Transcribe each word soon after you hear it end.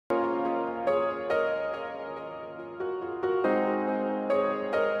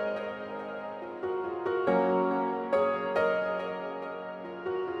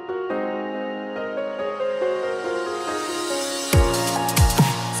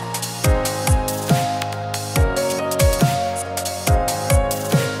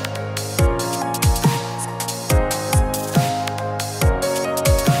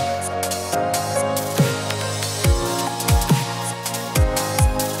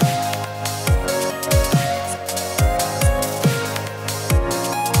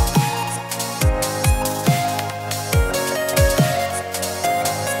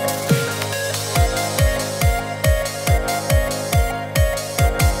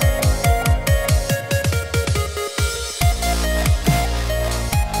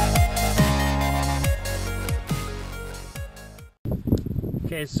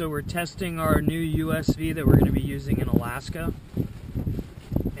Okay, so we're testing our new USV that we're going to be using in Alaska,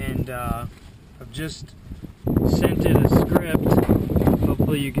 and I've just sent it a script.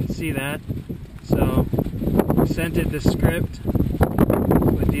 Hopefully you can see that. So I sent it the script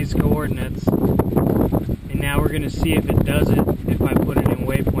with these coordinates, and now we're going to see if it does it if I put it in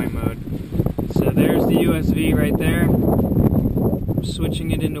waypoint mode. So there's the USV right there. I'm switching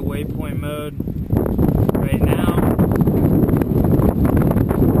it into waypoint mode right now.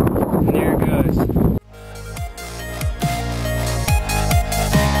 And there it goes.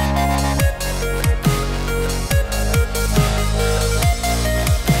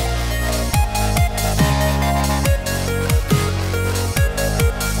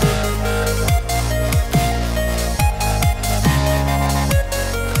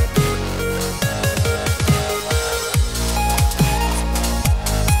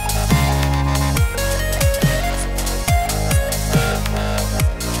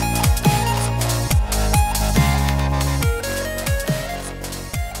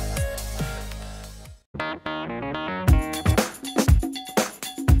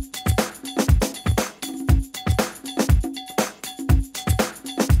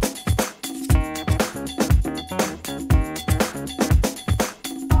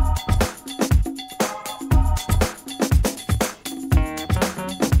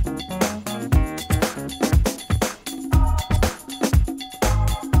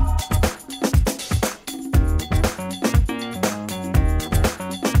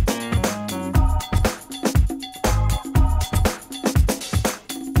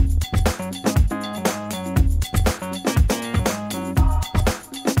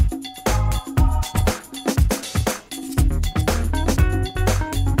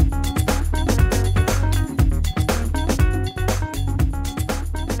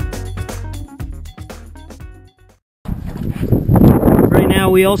 Right now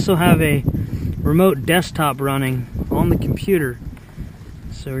we also have a remote desktop running on the computer,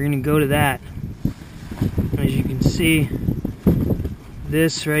 so we're going to go to that. As you can see,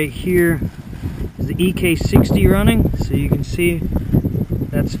 this right here is the EK60 running, so you can see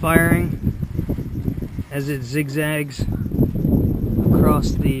that's firing as it zigzags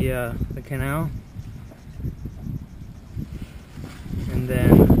across the canal. And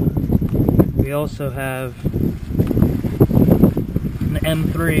then we also have the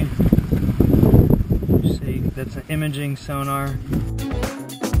M3, so that's an imaging sonar.